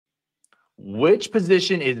Which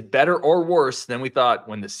position is better or worse than we thought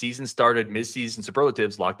when the season started? Midseason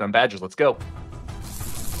Superlatives, Locked On Badgers. Let's go.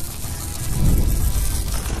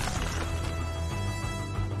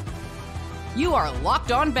 You are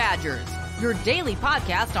Locked On Badgers, your daily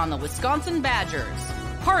podcast on the Wisconsin Badgers.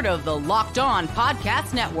 Part of the Locked On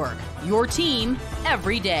Podcast Network, your team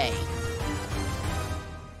every day.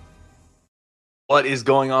 What is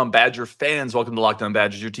going on, Badger fans? Welcome to Locked On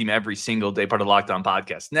Badgers, your team every single day, part of the Locked On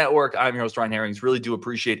Podcast Network. I'm your host, Ryan Herrings. Really do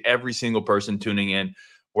appreciate every single person tuning in,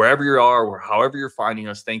 wherever you are, or however you're finding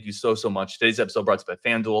us. Thank you so much. Today's episode brought to you by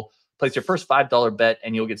FanDuel. Place your first $5 bet,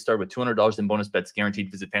 and you'll get started with $200 in bonus bets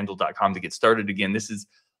guaranteed. Visit FanDuel.com to get started. Again, this is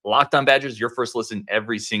Locked On Badgers, your first listen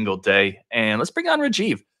every single day. And let's bring on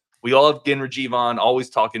Rajiv. We all have getting Rajiv on, always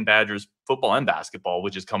talking Badgers, football and basketball,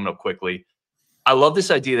 which is coming up quickly. I love this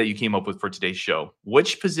idea that you came up with for today's show.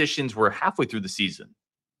 Which positions were halfway through the season?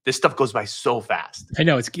 This stuff goes by so fast. I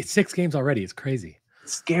know. It's 6 games already. It's crazy.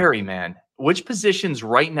 It's scary, man. Which positions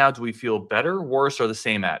right now do we feel better, worse, or the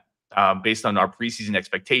same at? Based on our preseason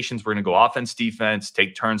expectations, we're going to go offense, defense,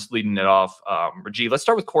 take turns leading it off. Rajiv, let's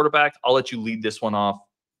start with quarterback. I'll let you lead this one off.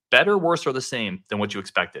 Better, worse, or the same than what you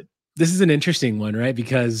expected? This is an interesting one, right?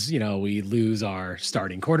 Because, we lose our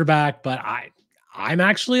starting quarterback, but I'm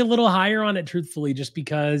actually a little higher on it, truthfully, just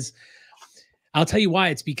because I'll tell you why.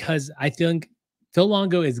 It's because I think Phil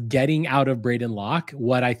Longo is getting out of Braden Locke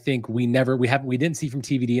what I think we didn't see from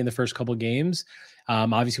TVD in the first couple games.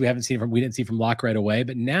 Obviously, we didn't see from Locke right away,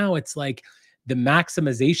 but now it's like the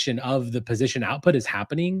maximization of the position output is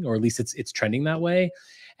happening, or at least it's trending that way.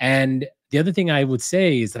 And the other thing I would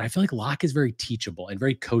say is that I feel like Locke is very teachable and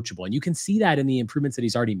very coachable. And you can see that in the improvements that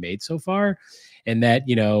he's already made so far. And that,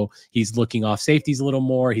 he's looking off safeties a little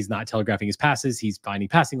more. He's not telegraphing his passes. He's finding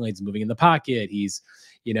passing lanes, moving in the pocket. He's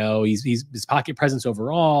his pocket presence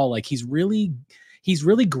overall. Like he's really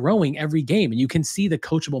growing every game, and you can see the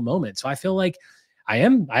coachable moment. So I feel like I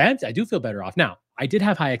do feel better off. Now, I did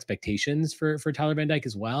have high expectations for Tyler Van Dyke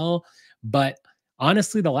as well, but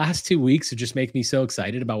honestly, the last 2 weeks have just make me so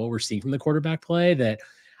excited about what we're seeing from the quarterback play that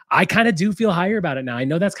I kind of do feel higher about it now. I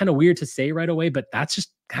know that's kind of weird to say right away, but that's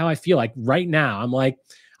just how I feel like right now.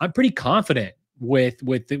 I'm pretty confident with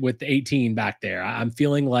the 18 back there. I'm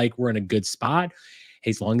feeling like we're in a good spot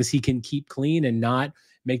as long as he can keep clean and not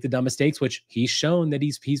make the dumb mistakes, which he's shown that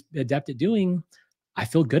he's adept at doing. I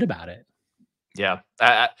feel good about it. Yeah.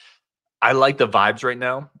 I like the vibes right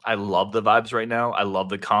now. I love the vibes right now. I love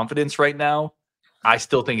the confidence right now. I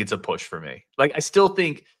still think it's a push for me. Like, I still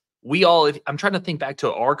think I'm trying to think back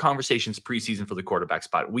to our conversations preseason for the quarterback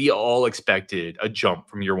spot. We all expected a jump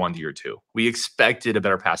from year 1 to year 2. We expected a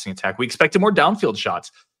better passing attack. We expected more downfield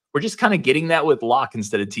shots. We're just kind of getting that with Locke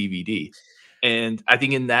instead of TVD. And I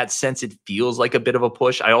think in that sense, it feels like a bit of a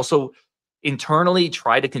push. I also internally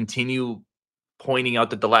try to continue pointing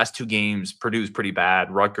out that the last 2 games Purdue's pretty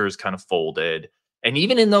bad. Rutgers kind of folded. And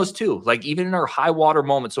even in those two, like even in our high water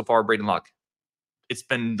moment so far, Braden Locke, it's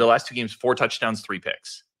been the last 2 games, 4 touchdowns, 3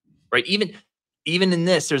 picks, right? Even in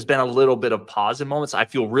this, there's been a little bit of pause in moments. I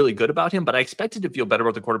feel really good about him, but I expected to feel better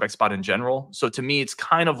about the quarterback spot in general. So to me, it's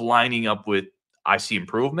kind of lining up with, I see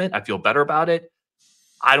improvement. I feel better about it.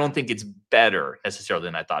 I don't think it's better necessarily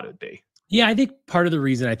than I thought it would be. Yeah, I think part of the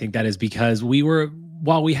reason I think that is because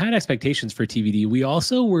while we had expectations for TVD, we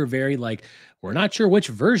also were very we're not sure which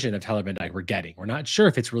version of Tyler Van Dyke we're getting. We're not sure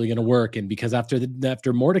if it's really going to work. And because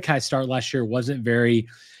after Mordecai's start last year wasn't very,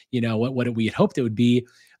 what we had hoped it would be.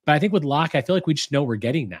 But I think with Locke, I feel like we just know what we're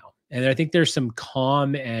getting now. And I think there's some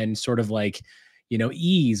calm and sort of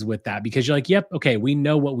ease with that, because you're like, yep, okay, we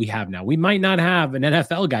know what we have now. We might not have an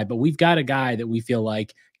NFL guy, but we've got a guy that we feel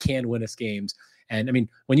like can win us games. And I mean,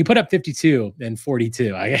 when you put up 52 and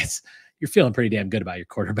 42, I guess you're feeling pretty damn good about your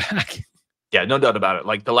quarterback. Yeah, no doubt about it.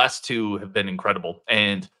 Like the last 2 have been incredible.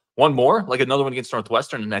 And one more, like another one against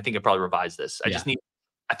Northwestern. And I think I probably revised this.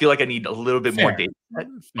 I feel like I need a little bit more data,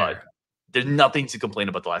 but there's nothing to complain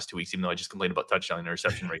about the last 2 weeks, even though I just complained about touchdown and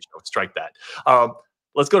interception ratio. Strike that.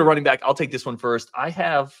 Let's go to running back. I'll take this one first. I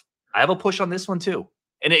have a push on this one too.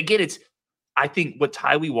 And again, I think what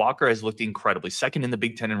Tyree Walker has looked incredibly. Second in the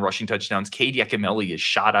Big Ten in rushing touchdowns. Cade Yakimelli is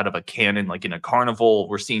shot out of a cannon like in a carnival.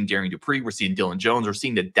 We're seeing Darian Dupree. We're seeing Dylan Jones. We're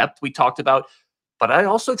seeing the depth we talked about. But I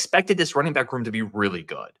also expected this running back room to be really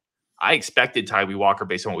good. I expected Tyree Walker,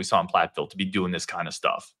 based on what we saw in Platteville, to be doing this kind of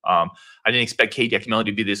stuff. I didn't expect Cade Yakimelli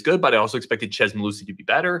to be this good, but I also expected Ches Malusi to be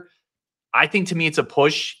better. I think to me it's a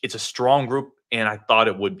push. It's a strong group, and I thought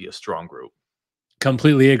it would be a strong group.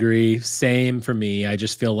 Completely agree. Same for me. I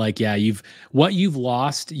just feel like, yeah, what you've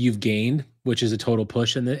lost, you've gained which is a total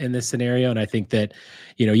push in this scenario. And I think that,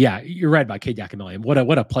 yeah, you're right about Cade Yakamelian.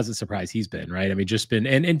 What a pleasant surprise he's been, right? I mean, just been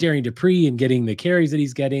and Darian Dupree and getting the carries that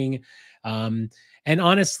he's getting. And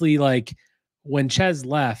honestly, like when Ches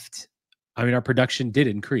left, I mean, our production did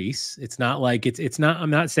increase. It's not like it's not, I'm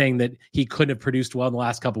not saying that he couldn't have produced well in the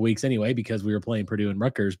last couple of weeks anyway, because we were playing Purdue and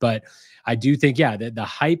Rutgers, but I do think, yeah, that the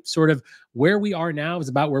hype sort of where we are now is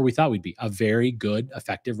about where we thought we'd be, a very good,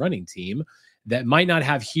 effective running team that might not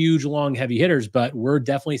have huge, long, heavy hitters, but we're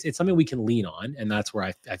definitely, it's something we can lean on. And that's where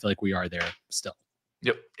I feel like we are there still.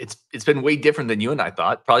 Yep. It's been way different than you and I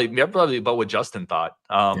thought. Probably about what Justin thought.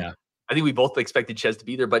 Yeah. I think we both expected Ches to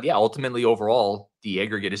be there, but yeah, ultimately overall, the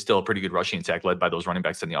aggregate is still a pretty good rushing attack led by those running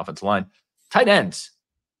backs on the offensive line. Tight ends,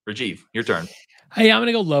 Rajiv, your turn. Hey, I'm going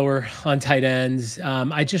to go lower on tight ends.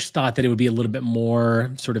 I just thought that it would be a little bit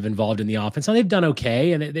more sort of involved in the offense. Now they've done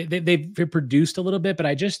okay and they've produced a little bit, but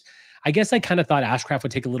I guess I kind of thought Ashcraft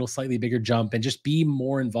would take a little slightly bigger jump and just be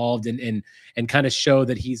more involved and kind of show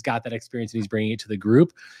that he's got that experience and he's bringing it to the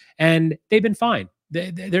group. And they've been fine.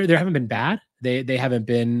 They haven't been bad. They haven't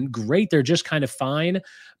been great. They're just kind of fine,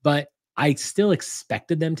 but I still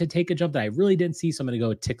expected them to take a jump that I really didn't see. So I'm going to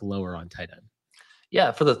go a tick lower on tight end.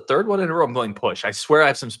 Yeah, for the third one in a row, I'm going push. I swear I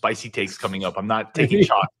have some spicy takes coming up. I'm not taking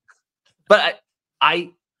shots, but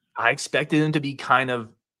I expected them to be kind of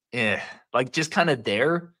like just kind of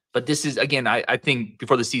there. But this is, again, I think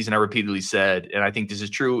before the season, I repeatedly said, and I think this is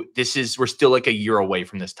true, we're still like a year away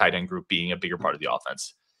from this tight end group being a bigger part of the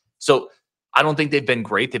offense. So I don't think they've been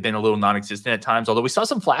great. They've been a little non-existent at times, although we saw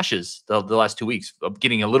some flashes the last 2 weeks of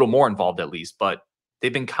getting a little more involved at least. But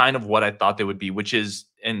they've been kind of what I thought they would be, which is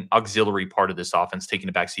an auxiliary part of this offense, taking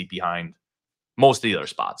a backseat behind most of the other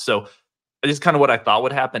spots. So this is kind of what I thought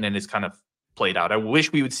would happen, and it's kind of played out. I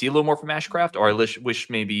wish we would see a little more from Ashcraft, or I wish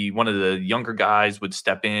maybe one of the younger guys would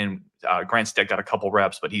step in. Grant Steck got a couple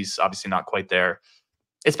reps, but he's obviously not quite there.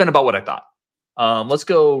 It's been about what I thought. Let's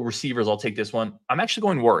go receivers. I'll take this one. I'm actually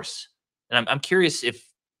going worse. And I'm curious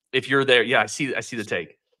if you're there. Yeah, I see the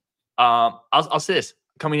take. I'll say this.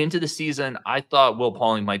 Coming into the season, I thought Will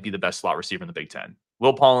Pauling might be the best slot receiver in the Big Ten.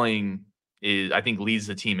 Will Pauling I think leads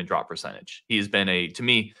the team in drop percentage. He has been to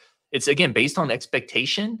me, it's again based on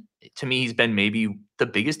expectation. To me, he's been maybe the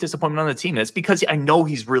biggest disappointment on the team. That's because I know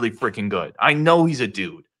he's really freaking good. I know he's a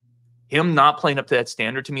dude. Him not playing up to that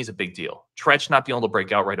standard to me is a big deal. Tretch not being able to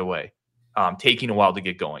break out right away, taking a while to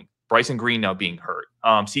get going. Bryson Green now being hurt.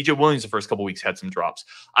 CJ Williams the first couple weeks had some drops.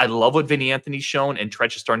 I love what Vinny Anthony's shown, and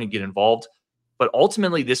Tretch is starting to get involved. But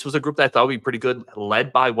ultimately, this was a group that I thought would be pretty good,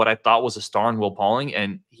 led by what I thought was a star in Will Pauling,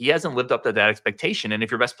 and he hasn't lived up to that expectation. And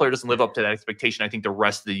if your best player doesn't live up to that expectation, I think the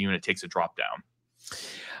rest of the unit takes a drop down.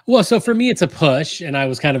 Well, so for me, it's a push, and I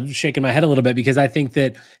was kind of shaking my head a little bit because I think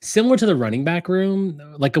that similar to the running back room,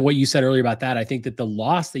 like what you said earlier about that, I think that the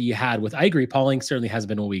loss that you had with, I agree, Pauling certainly hasn't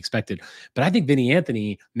been what we expected, but I think Vinny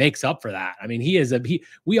Anthony makes up for that. I mean,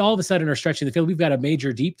 we all of a sudden are stretching the field. We've got a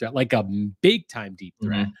major deep threat, like a big time deep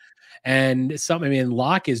threat. And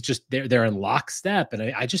Locke is just, they're in lockstep. And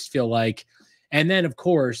I just feel like, and then of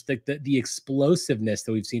course, the explosiveness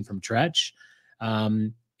that we've seen from Tretch,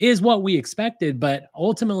 is what we expected. But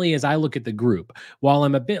ultimately, as I look at the group, while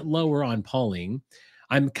I'm a bit lower on Pauling,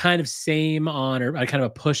 I'm kind of same on, or kind of a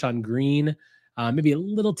push on Green, maybe a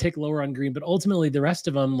little tick lower on Green, but ultimately the rest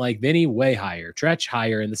of them, like Vinny, way higher, Tretch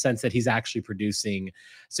higher in the sense that he's actually producing.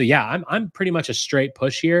 So yeah, I'm pretty much a straight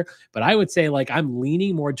push here, but I would say like I'm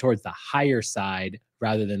leaning more towards the higher side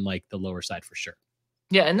rather than like the lower side for sure.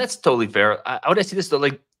 Yeah, and that's totally fair. I would say this though,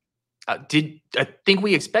 like, I think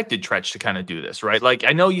we expected Tretch to kind of do this, right? Like,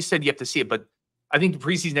 I know you said you have to see it, but I think the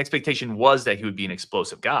preseason expectation was that he would be an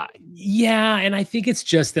explosive guy. Yeah, and I think it's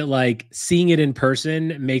just that like seeing it in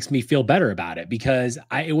person makes me feel better about it because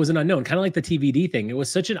it was an unknown, kind of like the TVD thing. It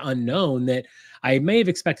was such an unknown that I may have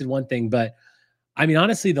expected one thing, but I mean,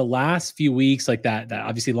 honestly, the last few weeks, like that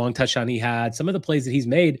obviously long touchdown he had, some of the plays that he's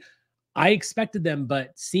made, I expected them, but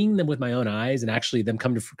seeing them with my own eyes and actually them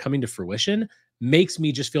coming to fruition makes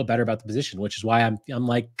me just feel better about the position, which is why I'm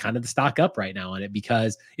like kind of the stock up right now on it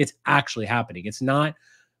because it's actually happening. It's not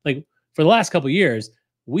like for the last couple of years,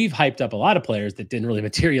 we've hyped up a lot of players that didn't really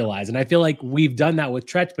materialize. And I feel like we've done that with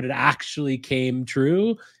Tretch, but it actually came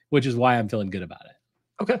true, which is why I'm feeling good about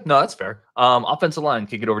it. Okay. No, that's fair. Offensive line,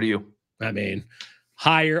 kick it over to you. I mean,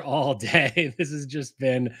 higher all day. This has just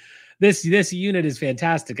been, this unit is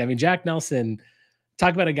fantastic. I mean, Jack Nelson,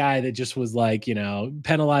 talk about a guy that just was like,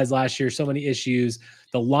 penalized last year, so many issues.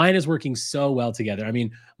 The line is working so well together. I mean,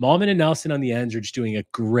 Malman and Nelson on the ends are just doing a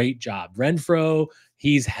great job. Renfro,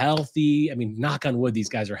 He's healthy. I mean, knock on wood, these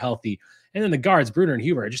guys are healthy. And then the guards, Bruner and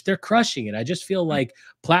Huber, they're crushing it. I just feel like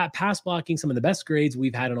pass blocking, some of the best grades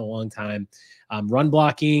we've had in a long time. Run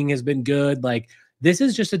blocking has been good. Like, this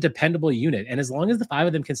is just a dependable unit. And as long as the 5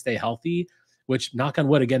 of them can stay healthy, which knock on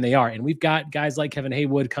wood, again, they are. And we've got guys like Kevin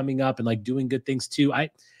Haywood coming up and like doing good things too.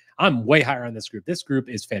 I'm way higher on this group. This group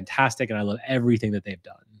is fantastic. And I love everything that they've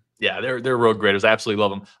done. Yeah, they're road graders. I absolutely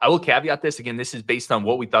love them. I will caveat this again. This is based on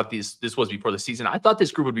what we thought this was before the season. I thought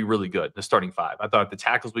this group would be really good. The starting 5. I thought the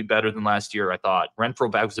tackles would be better than last year. I thought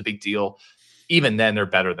Renfro back was a big deal. Even then, they're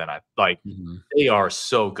better than I like. They are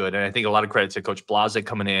so good, and I think a lot of credit to Coach Blazek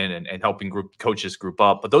coming in and helping coaches group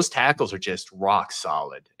up. But those tackles are just rock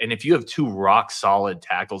solid. And if you have 2 rock solid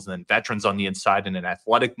tackles and then veterans on the inside and an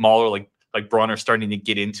athletic mauler like Brunner starting to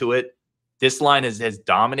get into it, this line has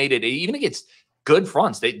dominated. Even against good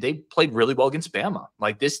fronts. They played really well against Bama.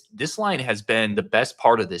 Like this line has been the best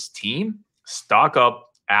part of this team. Stock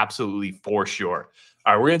up, absolutely, for sure.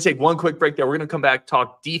 All right, we're going to take one quick break there. We're going to come back,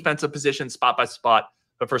 talk defensive position, spot by spot.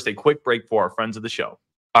 But first, a quick break for our friends of the show.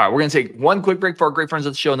 All right, we're going to take one quick break for our great friends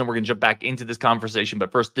of the show, and then we're going to jump back into this conversation.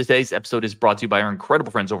 But first, today's episode is brought to you by our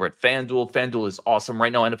incredible friends over at FanDuel. FanDuel is awesome.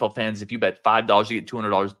 Right now, NFL fans, if you bet $5, you get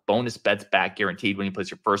 $200 bonus bets back guaranteed when you place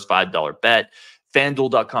your first $5 bet.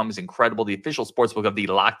 FanDuel.com is incredible. The official sportsbook of the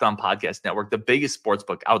Locked On Podcast Network, the biggest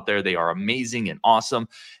sportsbook out there. They are amazing and awesome.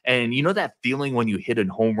 And you know that feeling when you hit a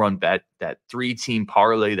home run bet, that 3-team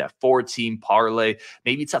parlay, that 4-team parlay,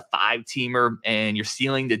 maybe it's a 5-teamer, and you're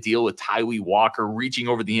sealing the deal with Tyree Walker, reaching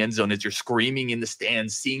over the end zone as you're screaming in the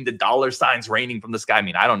stands, seeing the dollar signs raining from the sky. I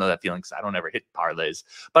mean, I don't know that feeling because I don't ever hit parlays,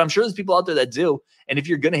 but I'm sure there's people out there that do. And if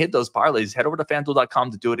you're going to hit those parlays, head over to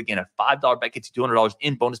FanDuel.com to do it again. A $5 bet gets you $200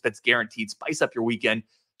 in bonus bets guaranteed. Spice up your weekend.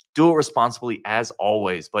 Do it responsibly as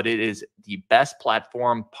always, but it is the best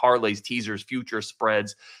platform. Parlays, teasers, future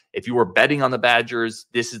spreads. If you were betting on the Badgers,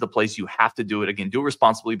 this is the place you have to do it. Again, do it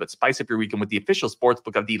responsibly, but spice up your weekend with the official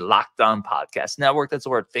sportsbook of the Locked On Podcast Network. That's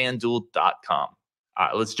over at FanDuel.com. All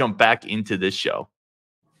right, let's jump back into this show.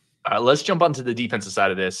 All right, let's jump onto the defensive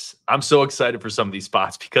side of this. I'm so excited for some of these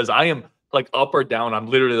spots because I am like up or down on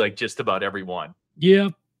literally like just about every one. Yeah.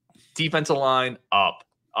 Defensive line, up.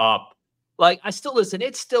 Like, I still listen.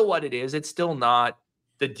 It's still what it is. It's still not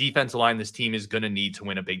the defensive line this team is going to need to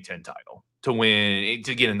win a Big Ten title,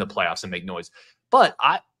 to get in the playoffs and make noise. But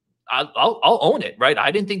I'll own it, right? I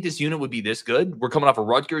didn't think this unit would be this good. We're coming off a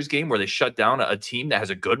Rutgers game where they shut down a team that has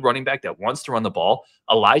a good running back that wants to run the ball.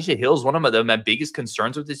 Elijah Hill is one of my biggest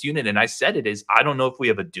concerns with this unit. And I said it is, I don't know if we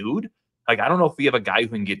have a dude. Like, I don't know if we have a guy who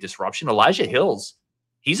can get disruption. Elijah Hills,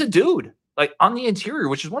 he's a dude. Like, on the interior,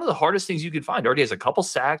 which is one of the hardest things you could find. Already has a couple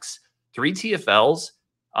sacks, 3 TFLs.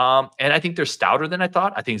 And I think they're stouter than I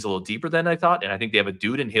thought. I think it's a little deeper than I thought. And I think they have a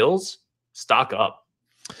dude in Hills. Stock up.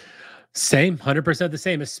 Same, 100% the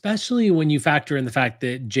same, especially when you factor in the fact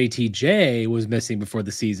that JTJ was missing before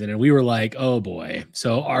the season. And we were like, oh boy.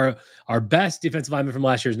 So our best defensive lineman from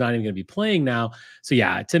last year is not even going to be playing now. So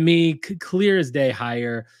yeah, to me, clear as day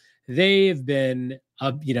higher. They've been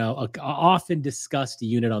a often discussed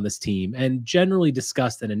unit on this team, and generally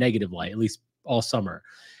discussed in a negative light, at least all summer.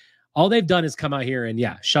 All they've done is come out here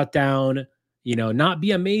and shut down, not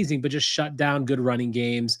be amazing, but just shut down good running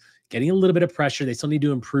games, getting a little bit of pressure. They still need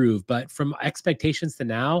to improve, but from expectations to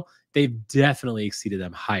now, they've definitely exceeded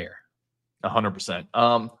them higher. 100%.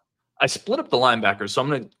 I split up the linebackers, so I'm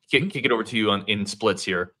going to kick it over to you in splits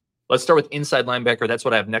here. Let's start with inside linebacker. That's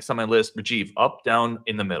what I have next on my list. Rajiv, up, down,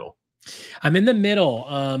 in the middle. I'm in the middle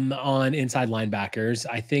on inside linebackers.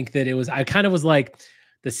 I think that I kind of was like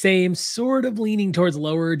the same, sort of leaning towards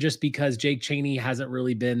lower just because Jake Chaney hasn't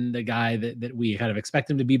really been the guy that we kind of expect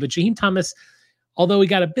him to be. But Jaheim Thomas, although he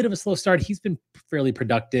got a bit of a slow start, he's been fairly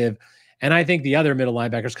productive. And I think the other middle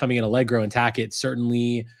linebackers coming in, Allegro and Tackett,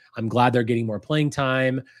 certainly I'm glad they're getting more playing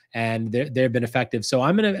time and they've been effective. So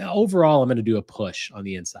I'm going to do a push on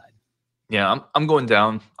the inside. Yeah, I'm going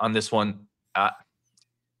down on this one.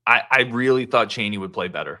 I really thought Chaney would play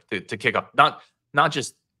better to kick off, not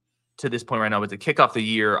just to this point right now, but to kick off the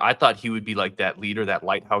year. I thought he would be like that leader, that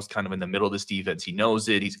lighthouse kind of in the middle of this defense. He knows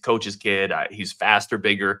it. He's a coach's kid. He's faster,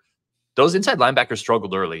 bigger. Those inside linebackers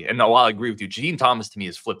struggled early. And while I agree with you, Jaheim Thomas to me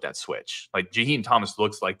has flipped that switch. Like, Jaheim Thomas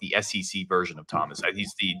looks like the SEC version of Thomas.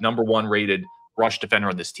 He's the #1 rated rush defender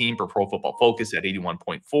on this team per Pro Football Focus at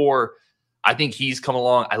 81.4. I think he's come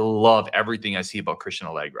along. I love everything I see about Christian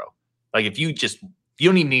Allegro. Like, if you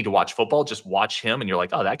don't even need to watch football, just watch him and you're like,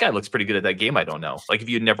 oh, that guy looks pretty good at that game. I don't know. Like, if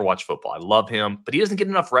you'd never watched football, I love him, but he doesn't get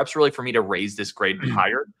enough reps really for me to raise this grade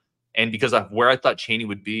higher. And because of where I thought Chaney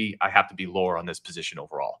would be, I have to be lower on this position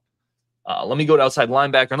overall. Let me go to outside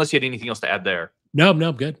linebacker, unless you had anything else to add there. No,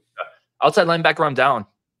 good. Outside linebacker, I'm down.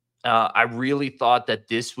 I really thought that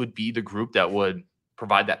this would be the group that would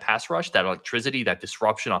provide that pass rush, that electricity, that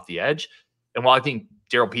disruption off the edge. And while I think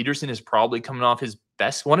Daryl Peterson is probably coming off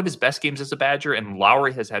one of his best games as a Badger, and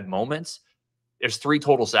Lowry has had moments, there's 3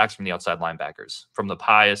 total sacks from the outside linebackers, from the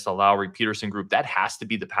Pius, the Lowry, Peterson group. That has to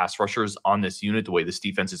be the pass rushers on this unit, the way this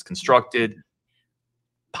defense is constructed.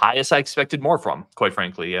 Pius, I expected more from, quite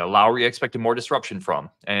frankly. Lowry, I expected more disruption from.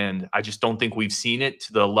 And I just don't think we've seen it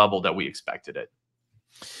to the level that we expected it.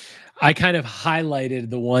 I kind of highlighted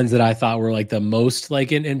the ones that I thought were like the most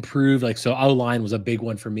like improved. Like, so O-line was a big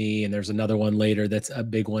one for me. And there's another one later that's a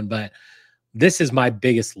big one. But this is my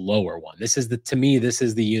biggest lower one. To me, this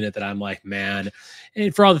is the unit that I'm like, man,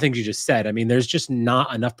 and for all the things you just said, I mean, there's just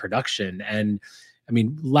not enough production. And I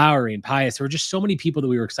mean, Lowry and Pius, there were just so many people that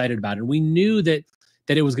we were excited about. And we knew that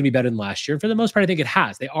it was going to be better than last year. And for the most part, I think it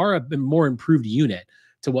has. They are a more improved unit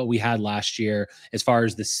to what we had last year as far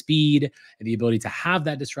as the speed and the ability to have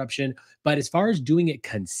that disruption. But as far as doing it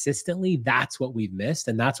consistently, that's what we've missed.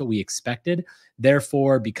 And that's what we expected.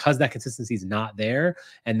 Therefore, because that consistency is not there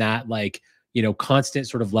and that constant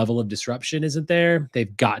sort of level of disruption isn't there,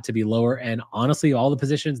 they've got to be lower. And honestly, all the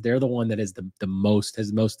positions, they're the one that is the most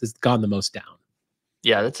has gone the most down.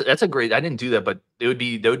 Yeah, that's a great. I didn't do that, but that would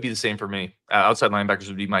be the same for me. Outside linebackers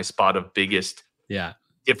would be my spot of biggest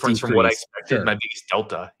difference from what I expected. Sure. My biggest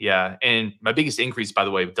delta, and my biggest increase, by the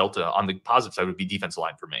way, delta on the positive side would be defensive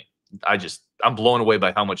line for me. I'm blown away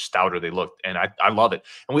by how much stouter they looked, and I love it.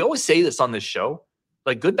 And we always say this on this show,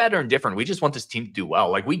 like good, bad, or indifferent. We just want this team to do well.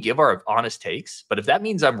 Like we give our honest takes, but if that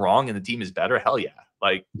means I'm wrong and the team is better, hell yeah.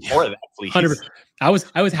 Like more of that, please. 100%. I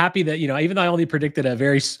was happy that, even though I only predicted a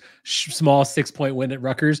very small 6-point win at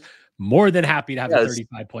Rutgers, more than happy to have a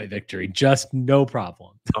 35-point victory. Just no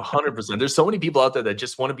problem. 100%. There's so many people out there that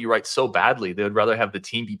just want to be right so badly. They would rather have the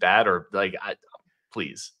team be bad or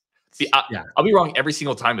please. I'll be wrong every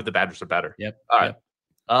single time if the Badgers are better. Yep. All right.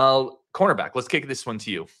 Cornerback. Let's kick this one to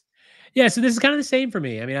you. Yeah, so this is kind of the same for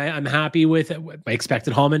me. I mean, I'm happy with it. I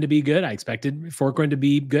expected Hallman to be good. I expected Forkman to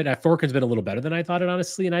be good. Forkman's been a little better than I thought it,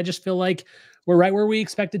 honestly. And I just feel like we're right where we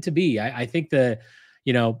expected to be. I think they're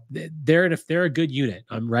a good unit.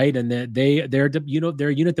 I'm right. And they're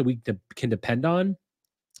a unit that we can depend on.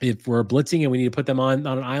 If we're blitzing and we need to put them on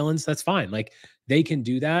islands, that's fine. Like they can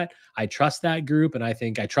do that. I trust that group. And I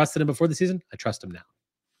think I trusted them before the season. I trust them now.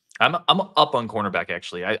 I'm up on cornerback,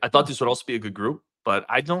 actually. I thought this would also be a good group, but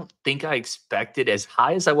I don't think I expected as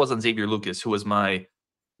high as I was on Xavier Lucas, who was my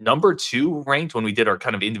number 2 ranked when we did our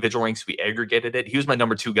kind of individual ranks. We aggregated it. He was my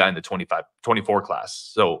number 2 guy in the 24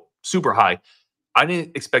 class. So super high. I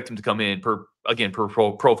didn't expect him to come in per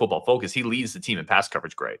Pro Football Focus. He leads the team in pass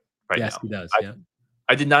coverage grade right now. Yes, he does.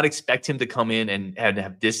 I did not expect him to come in and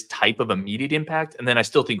have this type of immediate impact. And then I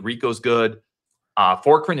still think Rico's good.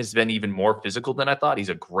 Forkman has been even more physical than I thought. He's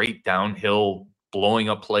a great downhill, blowing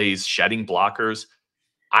up plays, shedding blockers.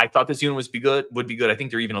 I thought this unit would be good. I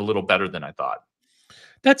think they're even a little better than I thought.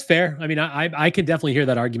 That's fair. I mean, I can definitely hear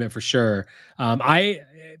that argument for sure.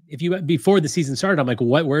 Before the season started, I'm like,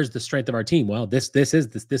 where's the strength of our team? Well, this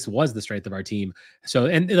was the strength of our team. So,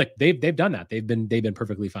 and look, they've done that. They've been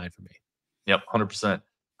perfectly fine for me. Yep.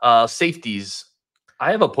 100%. Safeties.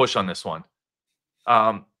 I have a push on this one.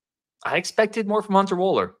 I expected more from Hunter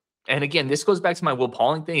Wohler. And again, this goes back to my Will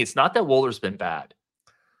Pauling thing. It's not that Wohler's been bad,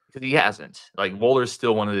 because he hasn't. Like, Wohler's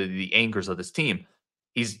still one of the anchors of this team.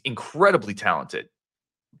 He's incredibly talented.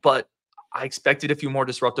 But I expected a few more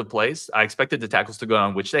disruptive plays. I expected the tackles to go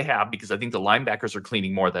on, which they have, because I think the linebackers are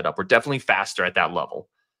cleaning more of that up. We're definitely faster at that level.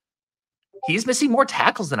 He's missing more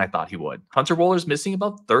tackles than I thought he would. Hunter Wohler's missing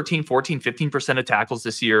about 13, 14, 15% of tackles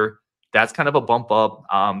this year. That's kind of a bump up.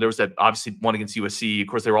 There was that obviously one against USC. Of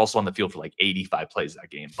course, they were also on the field for like 85 plays that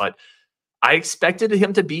game. But I expected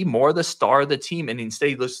him to be more the star of the team, and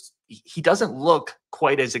instead he doesn't look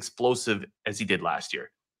quite as explosive as he did last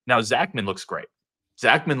year. Now, Zachman looks great.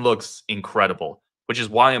 Zachman looks incredible, which is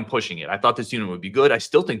why I'm pushing it. I thought this unit would be good. I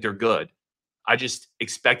still think they're good. I just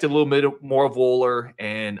expected a little bit more of Wohler,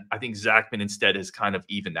 and I think Zachman instead has kind of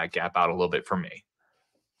evened that gap out a little bit for me.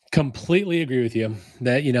 Completely agree with you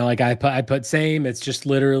that, like I put same. It's just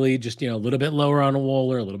literally just, a little bit lower on a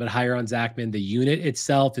Wohler, a little bit higher on Zachman. The unit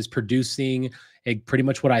itself is producing pretty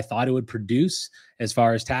much what I thought it would produce as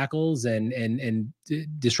far as tackles and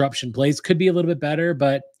disruption plays. Could be a little bit better,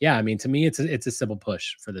 but yeah, I mean, to me, it's a simple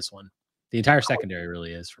push for this one. The entire secondary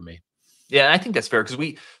really is for me. Yeah, I think that's fair,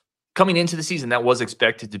 because coming into the season, that was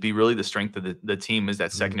expected to be really the strength of the team, is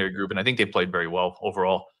that secondary group, and I think they played very well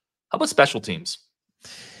overall. How about special teams?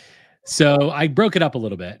 So I broke it up a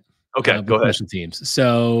little bit. Okay, go ahead. Special teams.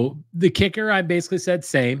 So the kicker, I basically said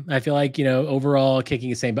same. I feel like, overall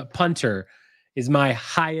kicking is same, but punter is my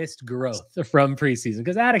highest growth from preseason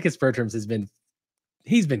because Atticus Bertram's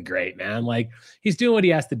he's been great, man. Like he's doing what he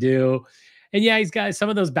has to do. And yeah, he's got some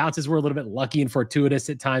of those bounces were a little bit lucky and fortuitous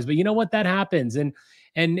at times, but you know what? That happens. And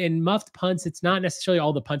muffed punts, it's not necessarily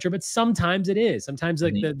all the punter, but sometimes it is. Sometimes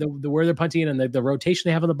like the where they're punting and the rotation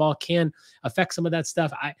they have on the ball can affect some of that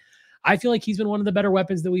stuff. I feel like he's been one of the better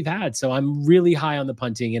weapons that we've had. So I'm really high on the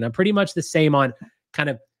punting, and I'm pretty much the same on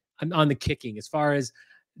on the kicking. As far as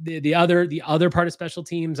the other part of special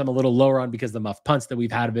teams, I'm a little lower on because the muff punts that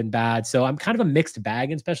we've had have been bad. So I'm kind of a mixed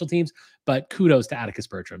bag in special teams, but kudos to Atticus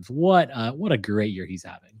Bertram. What a great year he's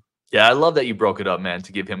having. Yeah, I love that you broke it up, man,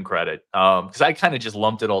 to give him credit. Because I kind of just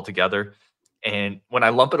lumped it all together. And when I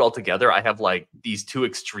lump it all together, I have like these two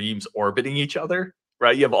extremes orbiting each other,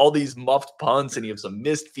 right? You have all these muffed punts and you have some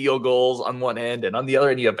missed field goals on one end. And on the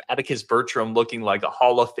other end, you have Atticus Bertram looking like a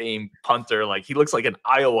Hall of Fame punter. Like he looks like an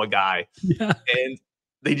Iowa guy. Yeah. And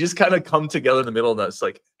they just kind of come together in the middle. And it's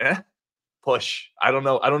like, push. I don't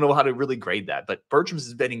know how to really grade that. But Bertram's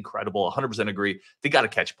has been incredible. 100% agree. They got to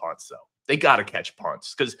catch punts, though. They got to catch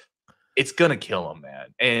punts because it's going to kill them, man.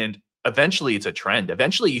 And eventually it's a trend.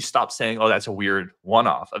 Eventually you stop saying, oh, that's a weird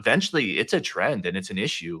one-off. Eventually it's a trend and it's an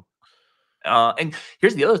issue. And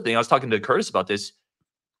here's the other thing. I was talking to Curtis about this.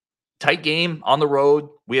 Tight game on the road.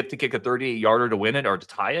 We have to kick a 38-yarder to win it or to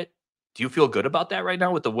tie it. Do you feel good about that right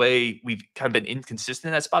now with the way we've kind of been inconsistent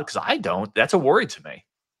in that spot? Because I don't. That's a worry to me.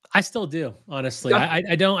 I still do, honestly. Yeah.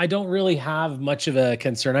 I don't really have much of a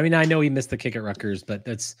concern. I mean, I know he missed the kick at Rutgers, but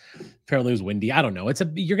that's apparently it was windy. I don't know.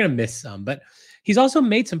 You're gonna miss some, but he's also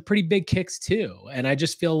made some pretty big kicks too. And I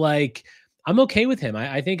just feel like I'm okay with him.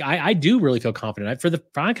 I think I do really feel confident. For the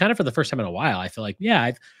first time in a while, I feel like,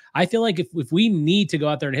 yeah, I feel like if we need to go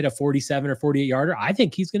out there and hit a 47 or 48 yarder, I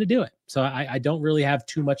think he's going to do it. So I don't really have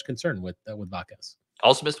too much concern with Vacas.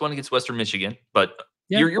 Also missed one against Western Michigan, but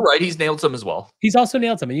yeah. You're right. He's nailed some as well. He's also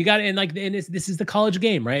nailed some, and you got it. And this is the college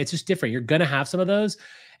game, right? It's just different. You're gonna have some of those.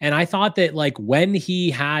 And I thought that like when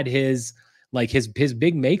he had his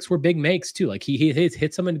big makes were big makes too. Like he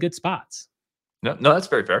hit some in good spots. No, that's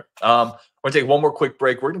very fair. We're gonna take one more quick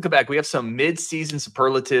break. We're gonna come back. We have some mid-season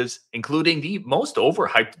superlatives, including the most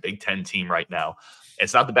overhyped Big Ten team right now.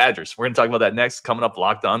 It's not the Badgers. We're gonna talk about that next. Coming up,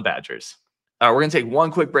 Locked On Badgers. We're going to take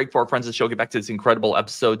one quick break for our friends of the show. Get back to this incredible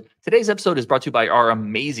episode. Today's episode is brought to you by our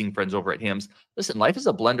amazing friends over at Hims. Listen, life is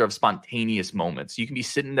a blender of spontaneous moments. You can be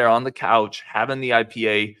sitting there on the couch, having the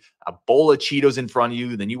IPA, a bowl of Cheetos in front of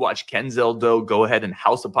you. Then you watch Kenzel Doe go ahead and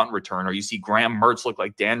house a punt return, or you see Graham Mertz look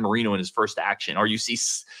like Dan Marino in his first action, or you see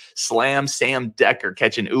Slam Sam Decker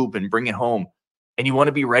catch an oop and bring it home. And you want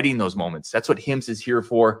to be ready in those moments. That's what Hims is here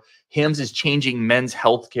for. Hims is changing men's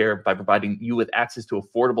healthcare by providing you with access to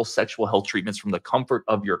affordable sexual health treatments from the comfort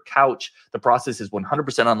of your couch. The process is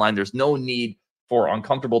 100% online. There's no need for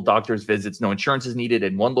uncomfortable doctor's visits. No insurance is needed,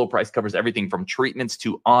 and one low price covers everything from treatments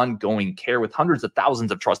to ongoing care. With hundreds of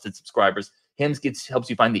thousands of trusted subscribers, Hims helps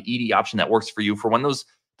you find the ED option that works for you. For when those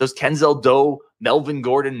Kenzel Doe, Melvin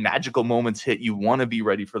Gordon magical moments hit, you want to be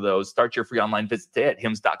ready for those. Start your free online visit today at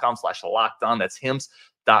hims.com/lockedon. That's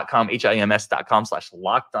hims.com,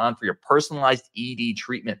 hims.com/lockedon for your personalized ED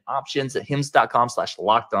treatment options at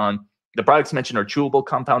hims.com/lockedon. The products mentioned are chewable,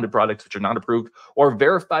 compounded products which are not approved or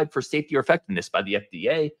verified for safety or effectiveness by the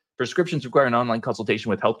FDA. Prescriptions require an online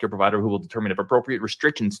consultation with a healthcare provider who will determine if appropriate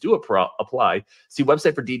restrictions do apply. See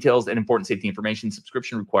website for details and important safety information.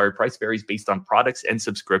 Subscription required. Price varies based on products and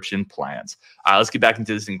subscription plans. Let's get back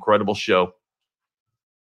into this incredible show.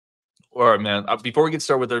 All right, man. Before we get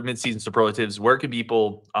started with our mid-season superlatives, where can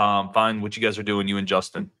people find what you guys are doing, you and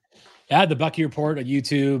Justin? Yeah, the Bucky Report on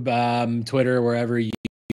YouTube, Twitter, wherever you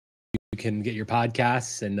can get your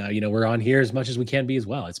podcasts. And, we're on here as much as we can be as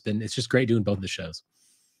well. It's just great doing both of the shows.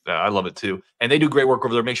 I love it too. And they do great work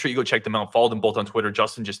over there. Make sure you go check them out. Follow them both on Twitter.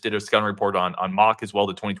 Justin just did a scouting report on Mock as well,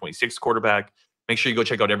 the 2026 quarterback. Make sure you go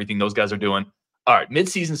check out everything those guys are doing. All right,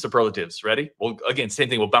 mid-season superlatives. Ready? Well, again, same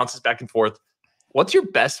thing. We'll bounce this back and forth. What's your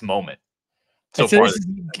best moment so far? This is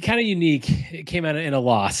kind of unique. It came out in a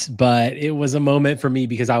loss, but it was a moment for me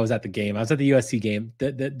because I was at the game. I was at the USC game.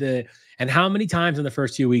 And how many times in the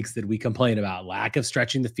first 2 weeks did we complain about lack of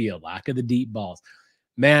stretching the field, lack of the deep balls?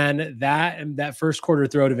 Man, that first quarter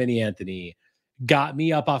throw to Vinny Anthony got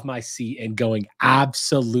me up off my seat and going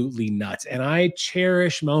absolutely nuts. And I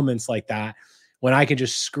cherish moments like that when I can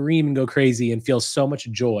just scream and go crazy and feel so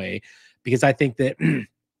much joy, because I think that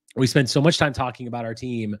we spend so much time talking about our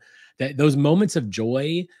team that those moments of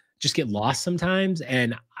joy just get lost sometimes.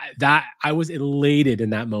 And I was elated in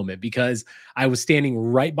that moment because I was standing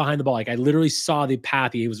right behind the ball. Like I literally saw the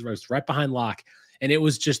path. I was right behind Locke, and it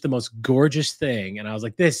was just the most gorgeous thing. And I was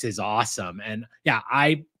like, this is awesome. And yeah,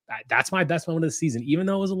 that's my best moment of the season, even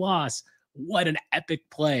though it was a loss. What an epic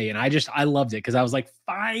play. And I loved it because I was like,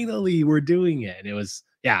 finally, we're doing it. And it was,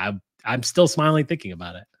 yeah, I'm still smiling thinking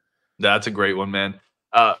about it. That's a great one, man.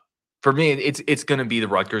 For me, it's going to be the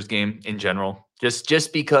Rutgers game in general,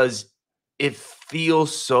 just because it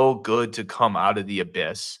feels so good to come out of the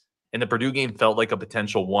abyss. And the Purdue game felt like a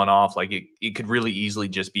potential one-off. Like it could really easily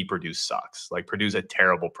just be Purdue sucks. Like Purdue's a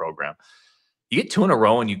terrible program. You get 2 in a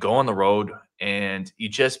row and you go on the road and you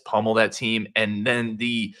just pummel that team. And then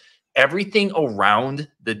everything around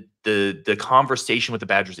the conversation with the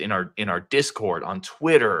Badgers in our Discord, on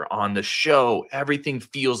Twitter, on the show, everything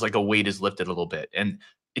feels like a weight is lifted a little bit. And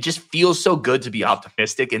it just feels so good to be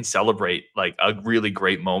optimistic and celebrate like a really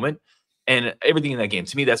great moment. And everything in that game,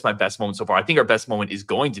 to me, that's my best moment so far. I think our best moment is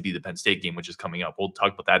going to be the Penn State game, which is coming up. We'll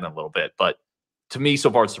talk about that in a little bit. But to me, so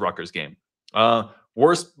far, it's the Rutgers game.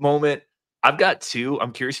 Worst moment, I've got 2.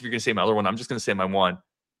 I'm curious if you're going to say my other one. I'm just going to say my one.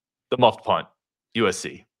 The muffed punt,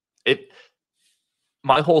 USC.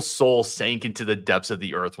 My whole soul sank into the depths of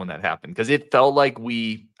the earth when that happened because it felt like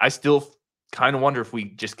I still kind of wonder if we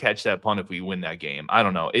just catch that punt if we win that game. I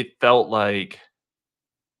don't know. It felt like,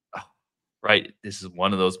 right, this is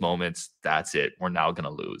one of those moments. That's it. We're now going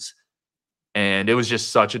to lose. And it was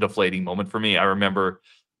just such a deflating moment for me. I remember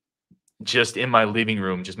just in my living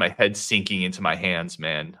room, just my head sinking into my hands,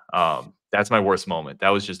 man. That's my worst moment. That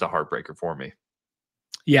was just a heartbreaker for me.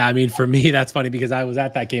 Yeah, I mean, for me, that's funny because I was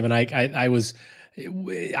at that game and I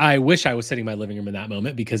wish I was sitting in my living room in that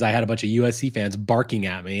moment because I had a bunch of USC fans barking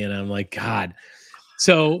at me and I'm like, God.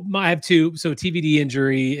 So I have 2. So TVD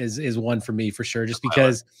injury is one for me for sure, just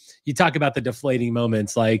because you talk about the deflating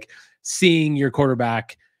moments, like seeing your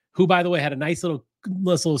quarterback, who, by the way, had a nice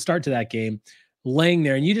little start to that game, laying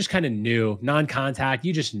there and you just kind of knew, non-contact,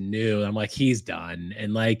 you just knew. I'm like, he's done.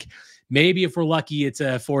 And like, maybe if we're lucky, it's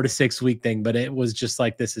a 4 to 6 week thing, but it was just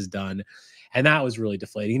like, this is done. And that was really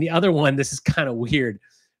deflating. And the other one, this is kind of weird,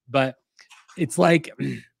 but it's like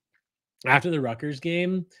after the Rutgers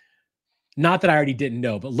game, not that I already didn't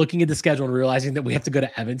know, but looking at the schedule and realizing that we have to go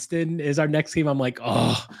to Evanston is our next game. I'm like,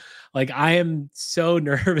 oh, like I am so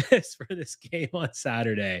nervous for this game on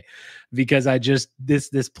Saturday because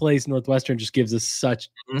this place, Northwestern, just gives us such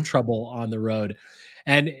trouble on the road.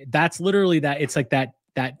 And that's literally that. It's like that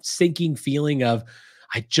sinking feeling of,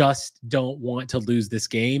 I just don't want to lose this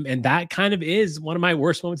game. And that kind of is one of my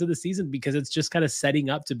worst moments of the season because it's just kind of setting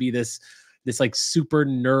up to be this like super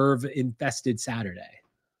nerve infested Saturday.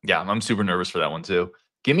 Yeah, I'm super nervous for that one too.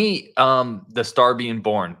 Give me the star being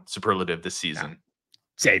born superlative this season.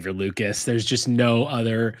 Xavier Lucas. There's just no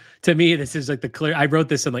other. To me, this is like the clear. I wrote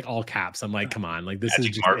this in like all caps. I'm like, come on, like this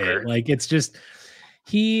Magic is just it. Like it's just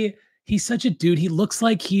he's such a dude. He looks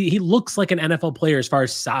like he looks like an NFL player as far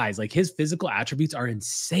as size. Like his physical attributes are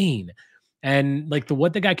insane. And like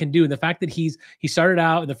what the guy can do, and the fact that he started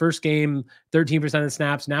out in the first game 13% of the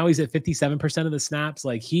snaps, now he's at 57% of the snaps.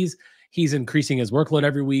 Like he's increasing his workload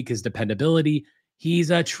every week, his dependability.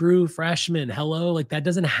 He's a true freshman. Hello, like that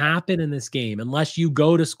doesn't happen in this game unless you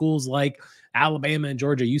go to schools like Alabama and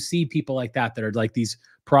Georgia. You see people like that are like these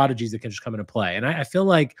prodigies that can just come into play. And I feel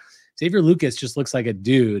like Xavier Lucas just looks like a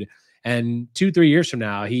dude. And 2-3 years from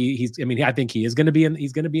now, I think he is going to be in the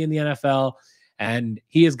NFL. And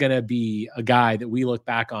he is going to be a guy that we look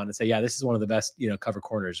back on and say, yeah, this is one of the best, cover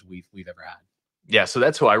corners we've ever had. Yeah, so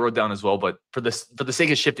that's who I wrote down as well. But for the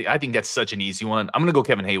sake of shifting, I think that's such an easy one. I'm going to go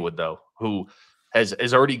Kevin Haywood, though, who has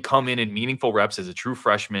already come in meaningful reps as a true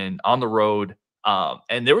freshman on the road.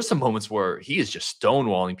 And there were some moments where he is just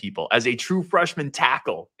stonewalling people as a true freshman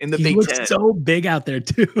tackle in the Big Ten. He looks so big out there,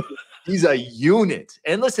 too. He's a unit.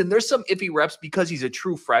 And listen, there's some iffy reps because he's a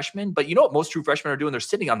true freshman. But you know what most true freshmen are doing? They're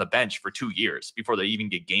sitting on the bench for 2 years before they even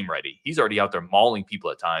get game ready. He's already out there mauling people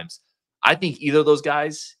at times. I think either of those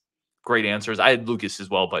guys, great answers. I had Lucas as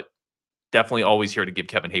well, but definitely always here to give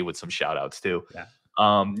Kevin Haywood some shout outs too.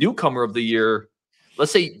 Yeah. Newcomer of the year,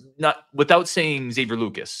 let's say not without saying Xavier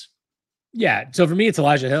Lucas. Yeah. So for me, it's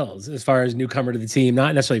Elijah Hills as far as newcomer to the team,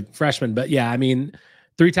 not necessarily freshman, but yeah,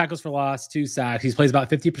 3 tackles for loss, 2 sacks. He plays about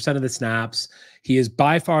 50% of the snaps. He is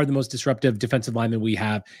by far the most disruptive defensive lineman we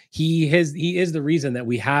have. He is the reason that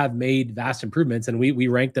we have made vast improvements, and we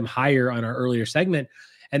ranked them higher on our earlier segment.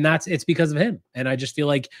 And it's because of him. And I just feel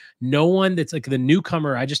like no one that's like the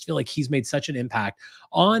newcomer, I just feel like he's made such an impact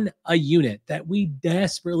on a unit that we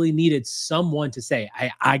desperately needed someone to say,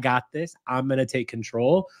 I got this. I'm going to take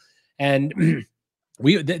control. And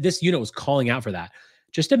this unit was calling out for that.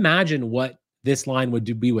 Just imagine what this line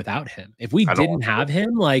would be without him. If we didn't have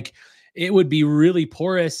him, like, it would be really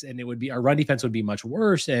porous, and our run defense would be much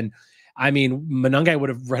worse. And I mean, Monangai would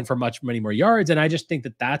have run for many more yards. And I just think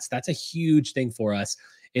that's a huge thing for us.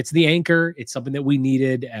 It's the anchor. It's something that we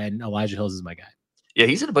needed. And Elijah Hills is my guy. Yeah,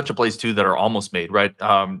 he's in a bunch of plays too that are almost made, right?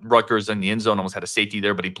 Rutgers in the end zone almost had a safety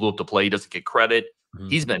there, but he blew up the play. He doesn't get credit.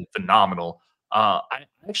 He's been phenomenal. I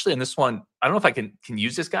actually, in this one, I don't know if I can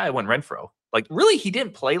use this guy. I went Renfro. Like, really, he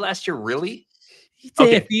didn't play last year, really?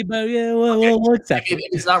 Okay. But yeah, we'll accept it. If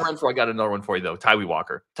it's not Renfro, I got another one for you, though. Tyree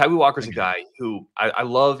Walker. Tyree Walker's a guy who I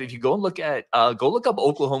love. If you go and look up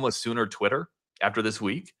Oklahoma Sooner Twitter after this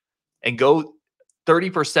week, and go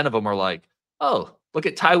 30% of them are like, oh, look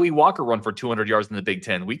at Tyree Walker run for 200 yards in the Big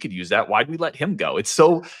Ten. We could use that. Why'd we let him go? It's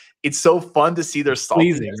so fun to see their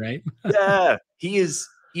saltiness, right? Yeah, he's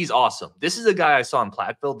awesome. This is a guy I saw in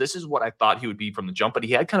Platteville. This is what I thought he would be from the jump, but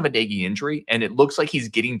he had kind of a nagging injury, and it looks like he's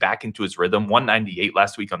getting back into his rhythm. 198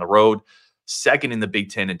 last week on the road, second in the Big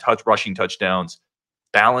Ten in rushing touchdowns,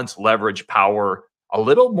 balance, leverage, power, a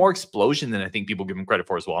little more explosion than I think people give him credit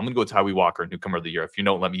for as well. I'm going to go with Tyree Walker, newcomer of the year. If you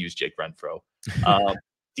don't let me use Jake Renfro.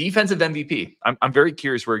 Defensive MVP. I'm very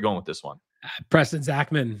curious where you're going with this one. Preston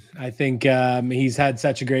Zachman. I think he's had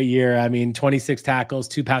such a great year. I mean, 26 tackles,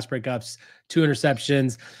 2 pass breakups, 2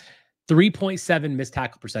 interceptions, 3.7 missed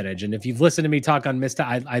tackle percentage. And if you've listened to me talk on missed,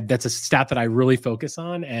 that's a stat that I really focus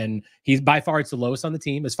on. And he's by far, it's the lowest on the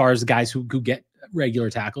team as far as the guys who get regular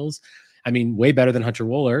tackles. I mean, way better than Hunter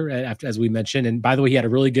Wooler, as we mentioned. And by the way, he had a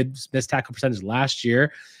really good missed tackle percentage last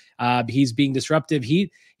year. He's being disruptive.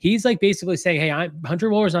 He's like basically saying, hey, Hunter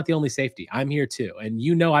Wooler is not the only safety. I'm here too.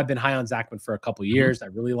 And I've been high on Zachman for a couple of years. I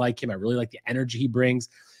really like him. I really like the energy he brings.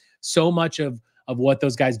 So much of what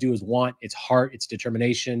those guys do is it's heart, it's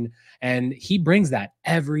determination. And he brings that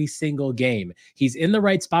every single game. He's in the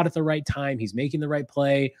right spot at the right time. He's making the right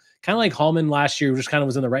play. Kind of like Hallman last year, just kind of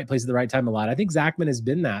was in the right place at the right time a lot. I think Zachman has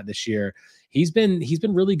been that this year. He's been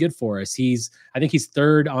really good for us. I think he's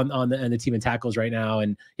third on the team in tackles right now.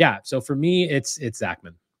 And yeah, so for me, it's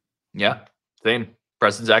Zachman. Yeah, same.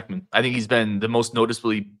 Preston Zachman. I think he's been the most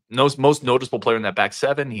noticeable player in that back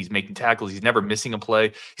seven. He's making tackles. He's never missing a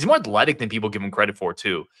play. He's more athletic than people give him credit for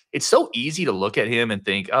too. It's so easy to look at him and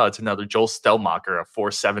think, oh, it's another Joel Stelmacher, a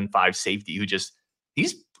 4.75 safety who just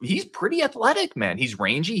he's pretty athletic, man. He's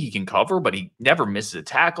rangy. He can cover, but he never misses a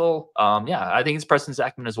tackle. Yeah, I think it's Preston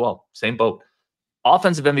Zachman as well. Same boat.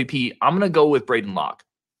 Offensive MVP. I'm gonna go with Braden Locke.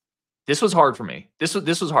 This was hard for me. This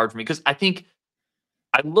was hard for me because I think.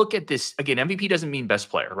 I look at this again. MVP doesn't mean best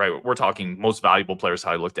player, right? We're talking most valuable players.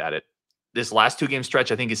 How I looked at it. This last 2 game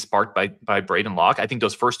stretch, I think, is sparked by Braden Locke. I think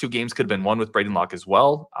those first 2 games could have been won with Braden Locke as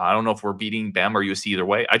well. I don't know if we're beating Bama or USC either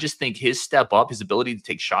way. I just think his step up, his ability to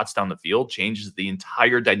take shots down the field, changes the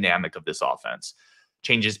entire dynamic of this offense.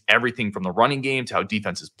 Changes everything from the running game to how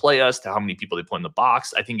defenses play us to how many people they put in the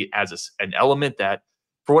box. I think it adds an element that,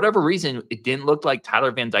 for whatever reason, it didn't look like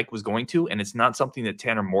Tyler Van Dyke was going to, and it's not something that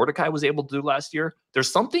Tanner Mordecai was able to do last year.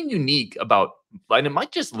 There's something unique about, and it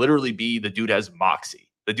might just literally be the dude has moxie.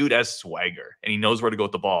 The dude has swagger, and he knows where to go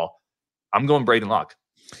with the ball. I'm going Braden Locke.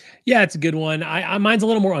 Yeah, it's a good one. Mine's a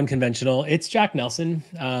little more unconventional. It's Jack Nelson,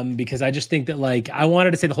 because I just think that, like, I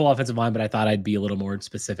wanted to say the whole offensive line, but I thought I'd be a little more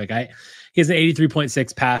specific. He has an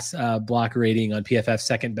 83.6 pass block rating on PFF,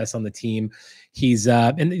 second best on the team. He's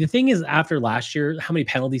and the thing is, after last year, how many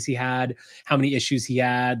penalties he had, how many issues he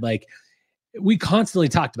had, like, we constantly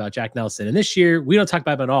talked about Jack Nelson. And this year, we don't talk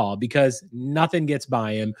about him at all because nothing gets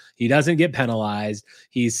by him. He doesn't get penalized.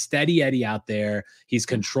 He's steady Eddie out there. He's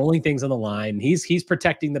controlling things on the line. He's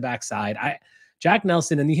protecting the backside. Jack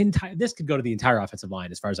Nelson and this could go to the entire offensive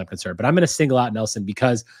line as far as I'm concerned, but I'm going to single out Nelson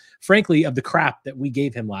because, frankly, of the crap that we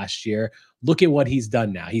gave him last year, look at what he's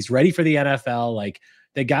done now. He's ready for the NFL. Like,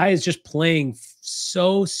 the guy is just playing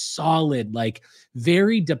so solid, like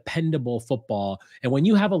very dependable football. And when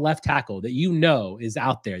you have a left tackle that is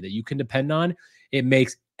out there that you can depend on, it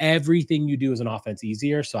makes everything you do as an offense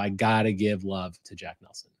easier. So I got to give love to Jack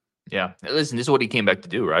Nelson. Yeah. Listen, this is what he came back to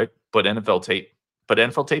do, right? Put NFL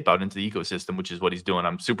tape out into the ecosystem, which is what he's doing.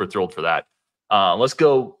 I'm super thrilled for that. Let's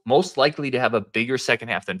go most likely to have a bigger second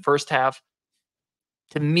half than first half.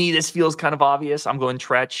 To me, this feels kind of obvious. I'm going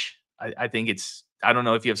Tretch. I think I don't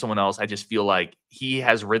know if you have someone else. I just feel like he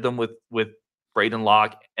has rhythm with Braden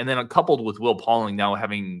Locke, and then coupled with Will Pauling now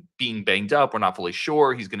being banged up. We're not fully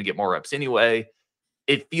sure. He's going to get more reps anyway.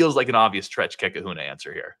 It feels like an obvious Tretch Kekahuna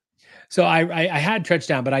answer here. So I had Tretch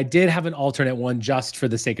down, but I did have an alternate one just for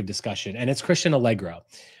the sake of discussion, and it's Christian Allegro.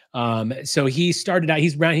 So he started out,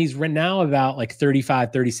 he's now about like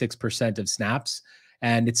 35-36% of snaps,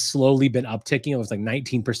 and it's slowly been upticking. It was like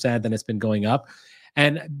 19%, then it's been going up.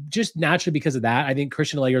 And just naturally because of that, I think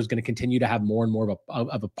Christian Allegro is going to continue to have more and more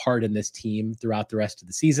of a part in this team throughout the rest of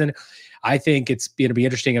the season. I think it's going to be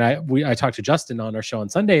interesting. And I talked to Justin on our show on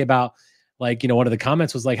Sunday about, like, one of the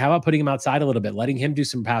comments was like, how about putting him outside a little bit, letting him do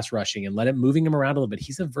some pass rushing and moving him around a little bit.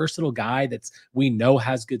 He's a versatile guy we know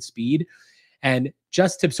has good speed. And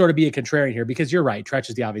just to sort of be a contrarian here, because you're right, Treach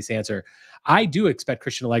is the obvious answer. I do expect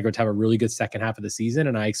Christian Allegro to have a really good second half of the season,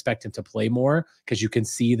 and I expect him to play more because you can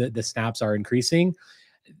see that the snaps are increasing.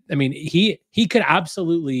 I mean, he could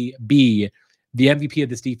absolutely be the MVP of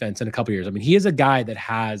this defense in a couple of years. I mean, he is a guy that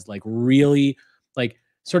has really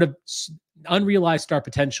sort of unrealized star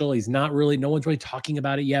potential. He's not really, no one's really talking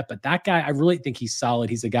about it yet, but that guy, I really think he's solid.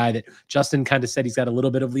 He's a guy that Justin kind of said he's got a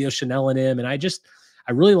little bit of Leo Chanel in him, and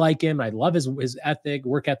I really like him. I love his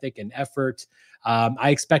work ethic and effort. I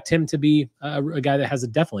expect him to be a guy that has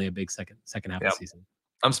definitely a big second half of the season.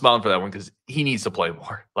 I'm smiling for that one because he needs to play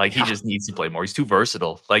more. He just needs to play more. He's too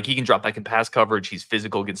versatile. He can drop back in pass coverage. He's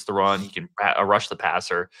physical against the run. He can rush the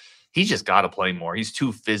passer. He's just got to play more. He's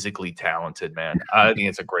too physically talented, man. I think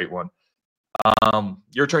it's a great one.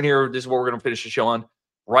 Your turn here. This is what we're going to finish the show on.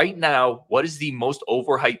 Right now, what is the most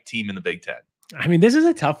overhyped team in the Big Ten? I mean, this is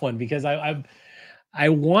a tough one because I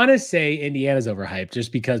want to say Indiana's overhyped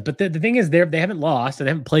just because, but the thing is they haven't lost and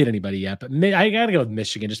they haven't played anybody yet, but I got to go with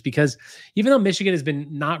Michigan just because even though Michigan has been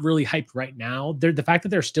not really hyped right now, the fact that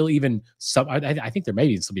they're still even I think they're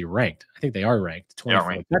maybe still be ranked. I think they are ranked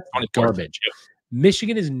 24th. That's garbage. Yeah.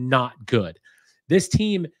 Michigan is not good. This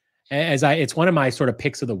team, it's one of my sort of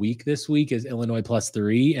picks of the week this week is Illinois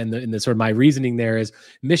 +3. And the sort of my reasoning there is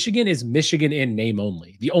Michigan in name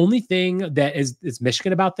only. The only thing that is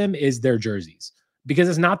Michigan about them is their jerseys, because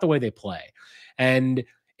it's not the way they play. And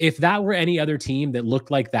if that were any other team that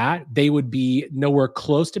looked like that, they would be nowhere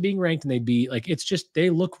close to being ranked. And they'd be they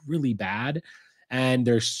look really bad and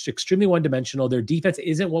they're extremely one-dimensional. Their defense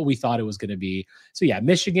isn't what we thought it was going to be. So yeah,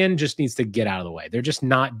 Michigan just needs to get out of the way. They're just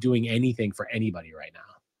not doing anything for anybody right now.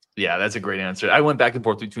 Yeah, that's a great answer. I went back and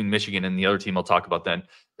forth between Michigan and the other team I'll talk about then.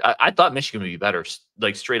 I thought Michigan would be better,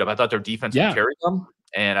 straight up. I thought their defense would carry them,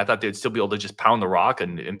 and I thought they'd still be able to just pound the rock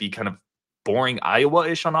and be kind of boring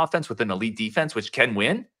Iowa-ish on offense with an elite defense, which can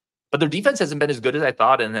win. But their defense hasn't been as good as I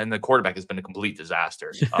thought, and then the quarterback has been a complete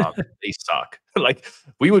disaster. They suck.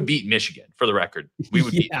 We would beat Michigan, for the record. We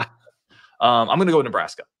would beat them. I'm going to go with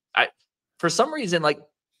Nebraska. For some reason,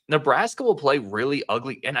 Nebraska will play really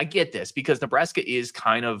ugly, and I get this because Nebraska is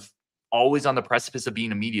kind of always on the precipice of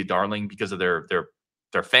being a media darling because of their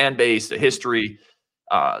fan base, the history.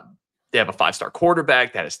 They have a 5-star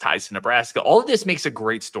quarterback that has ties to Nebraska. All of this makes a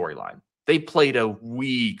great storyline. They played a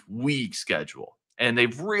weak schedule, and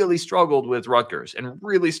they've really struggled with Rutgers and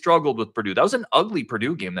really struggled with Purdue. That was an ugly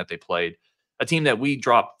Purdue game that they played, a team that we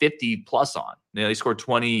dropped 50+ on. They scored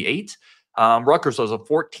 28. Rutgers was a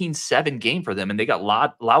 14-7 game for them, and they got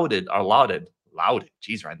lauded.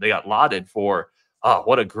 Geez, Ryan, they got lauded for,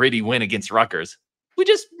 what a gritty win against Rutgers. We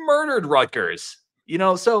just murdered Rutgers,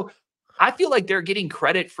 so I feel like they're getting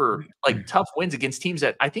credit for tough wins against teams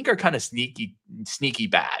that I think are kind of sneaky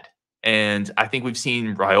bad. And I think we've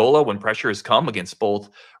seen Raiola, when pressure has come against both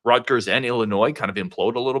Rutgers and Illinois, kind of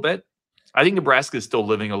implode a little bit. I think Nebraska is still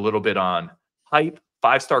living a little bit on hype,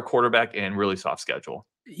 5-star quarterback, and really soft schedule.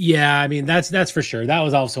 Yeah, I mean, that's for sure. That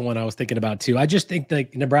was also one I was thinking about too. I just think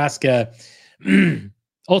that Nebraska,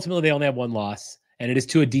 ultimately, they only have one loss, and it is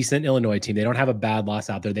to a decent Illinois team. They don't have a bad loss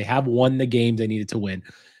out there. They have won the games they needed to win.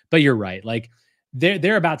 But you're right.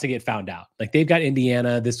 They're about to get found out. They've got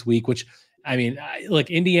Indiana this week, which, I mean,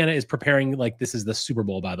 Indiana is preparing this is the Super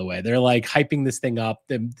Bowl, by the way. They're hyping this thing up,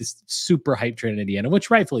 this super hype train in Indiana,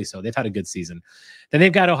 which rightfully so. They've had a good season. Then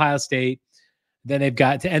they've got Ohio State. Then they've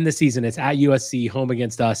got to end the season. It's at USC, home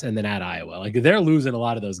against us, and then at Iowa. They're losing a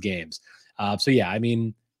lot of those games. So yeah, I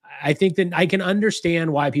mean, I think that I can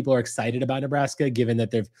understand why people are excited about Nebraska, given that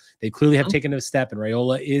they clearly have taken a step, and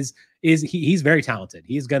Raiola he's very talented.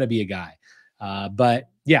 He's going to be a guy. But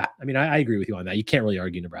yeah, I mean, I agree with you on that. You can't really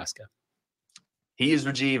argue Nebraska. He is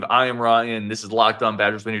Rajiv. I am Ryan. This is Locked On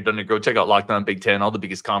Badgers. When you're done to go, check out Locked On Big Ten, all the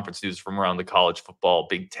biggest conference news from around the college football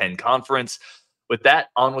Big Ten conference. With that,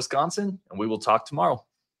 on Wisconsin, and we will talk tomorrow.